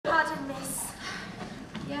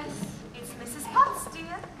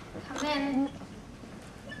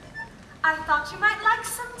I thought you might like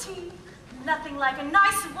some tea. Nothing like a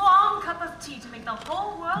nice warm cup of tea to make the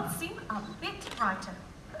whole world seem a bit brighter.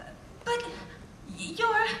 But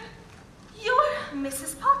you're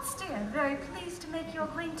Mrs. Potts, dear. Very pleased to make your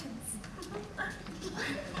acquaintance.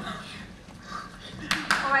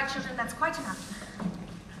 All right, children, that's quite enough.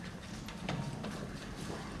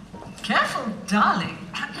 Careful, darling.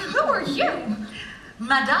 Who are you?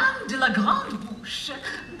 Madame de la Grande Bouche.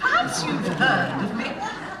 Perhaps you've heard of me.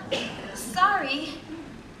 Sorry.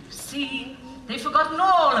 See, they've forgotten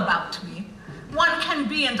all about me. One can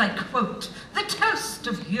be, and I quote, the toast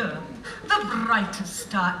of Europe, the brightest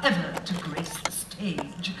star ever to grace the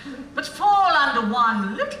stage, but fall under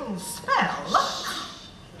one little spell.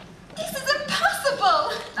 This is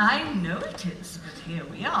impossible! I know it is, but here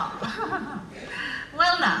we are.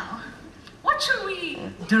 Well now, what shall we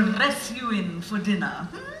dress you in for dinner?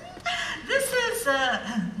 This is,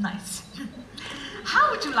 nice.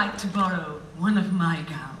 How would you like to borrow one of my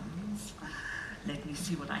gowns? Let me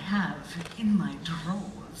see what I have in my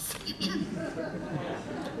drawers.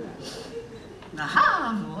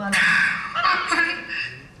 Aha, voila.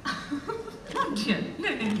 Oh dear, no.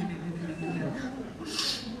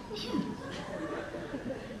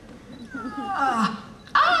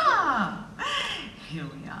 Here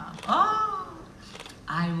we are. Oh,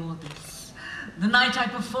 I wore this the night I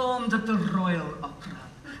performed at the Royal Opera.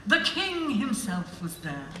 The king himself was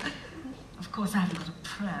there. Of course, I haven't got a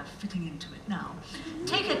prayer fitting into it now.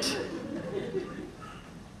 Take it.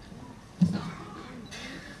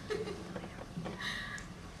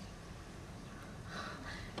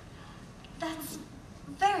 That's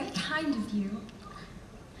very kind of you.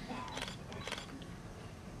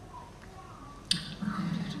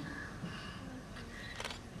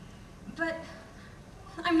 But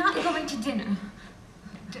I'm not going to dinner.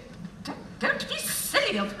 Don't be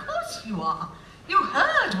silly, of course you are. You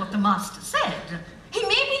heard what the master said. He may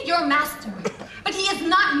be your master, but he is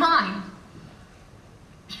not mine.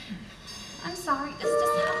 I'm sorry, it's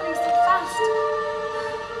just happening so fast.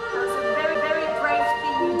 That was a very, very brave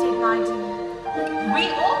thing you did, my dear. We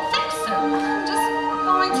all think so. I'm just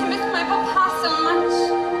going to miss my papa so much.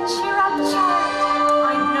 Cheer up, child.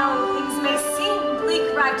 I know things may seem bleak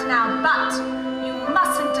right now, but you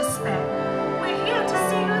mustn't despair. We're here to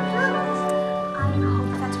see you through. I hope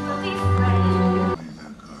that we'll be friends.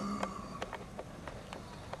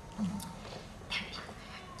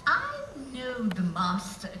 I know the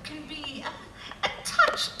master can be a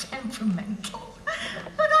touch temperamental,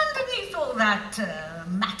 but underneath all that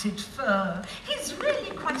matted fur, he's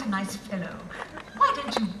really quite a nice fellow. Why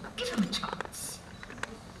don't you give him a chance?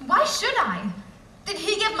 Why should I? Did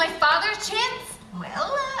he give my father a chance?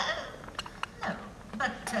 Well, no,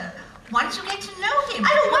 but once you get to know him...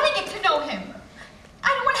 I don't want to get to know him. I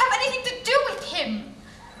don't want to have anything to do with him.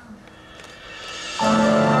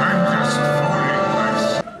 I'm just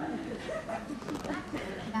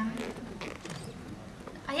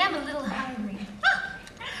I am a little hungry.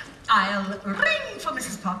 I'll ring for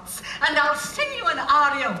Mrs. Potts, and I'll sing you an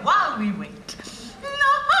aria while we wait.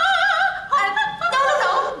 No,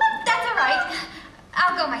 that's all right.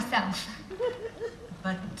 I'll go myself.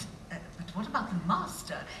 But what about the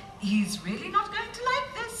master? He's really not going to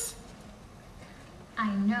like this.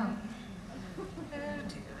 I know. Oh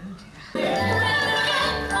dear.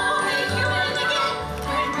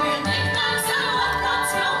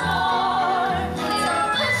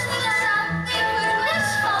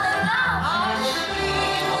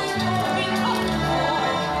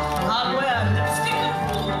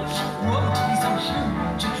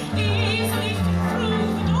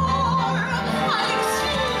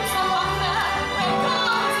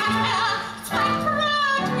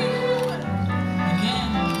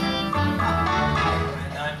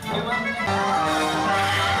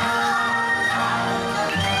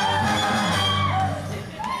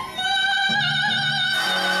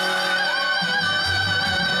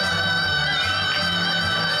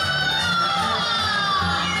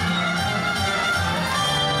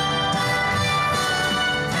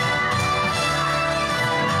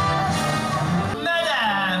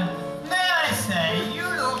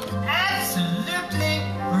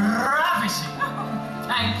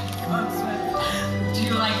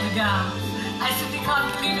 I simply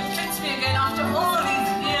can't believe it fits me again after all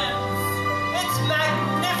these years. It's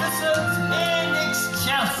magnificent in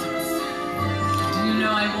excelsis. Do you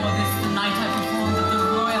know I wore this